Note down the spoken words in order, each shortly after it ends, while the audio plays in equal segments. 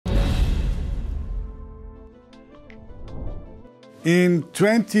In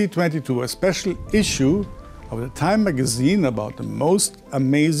 2022, a special issue of the Time magazine about the most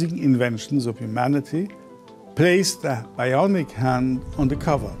amazing inventions of humanity placed a bionic hand on the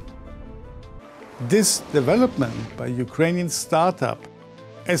cover. This development by Ukrainian startup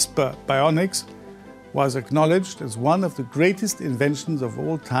Esper Bionics was acknowledged as one of the greatest inventions of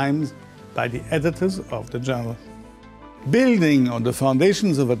all times by the editors of the journal. Building on the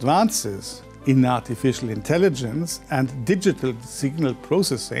foundations of advances in artificial intelligence and digital signal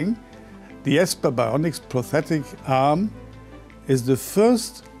processing, the Esper Bionics prosthetic arm is the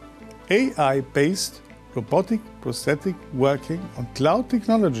first AI-based robotic prosthetic working on cloud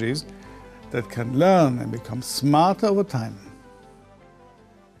technologies that can learn and become smarter over time.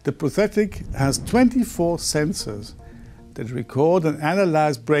 The prosthetic has 24 sensors that record and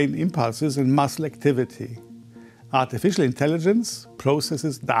analyze brain impulses and muscle activity. Artificial intelligence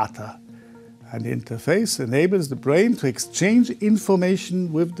processes data, and the interface enables the brain to exchange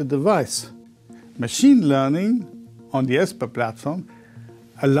information with the device. Machine learning on the Esper platform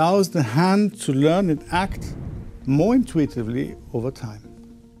allows the hand to learn and act more intuitively over time.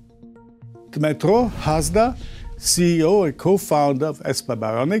 Dmytro Hazda, CEO and co-founder of Esper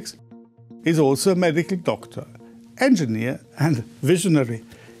Bionics, is also a medical doctor, engineer and visionary.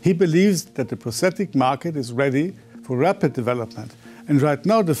 He believes that the prosthetic market is ready for rapid development, and right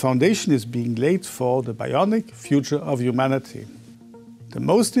now the foundation is being laid for the bionic future of humanity. The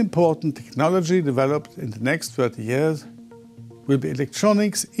most important technology developed in the next 30 years will be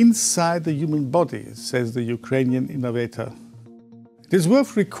electronics inside the human body, says the Ukrainian innovator. It is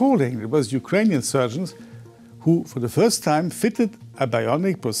worth recalling it was Ukrainian surgeons who, for the first time, fitted a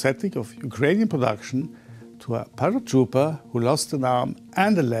bionic prosthetic of Ukrainian production to a paratrooper who lost an arm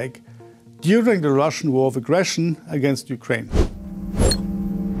and a leg during the Russian war of aggression against Ukraine.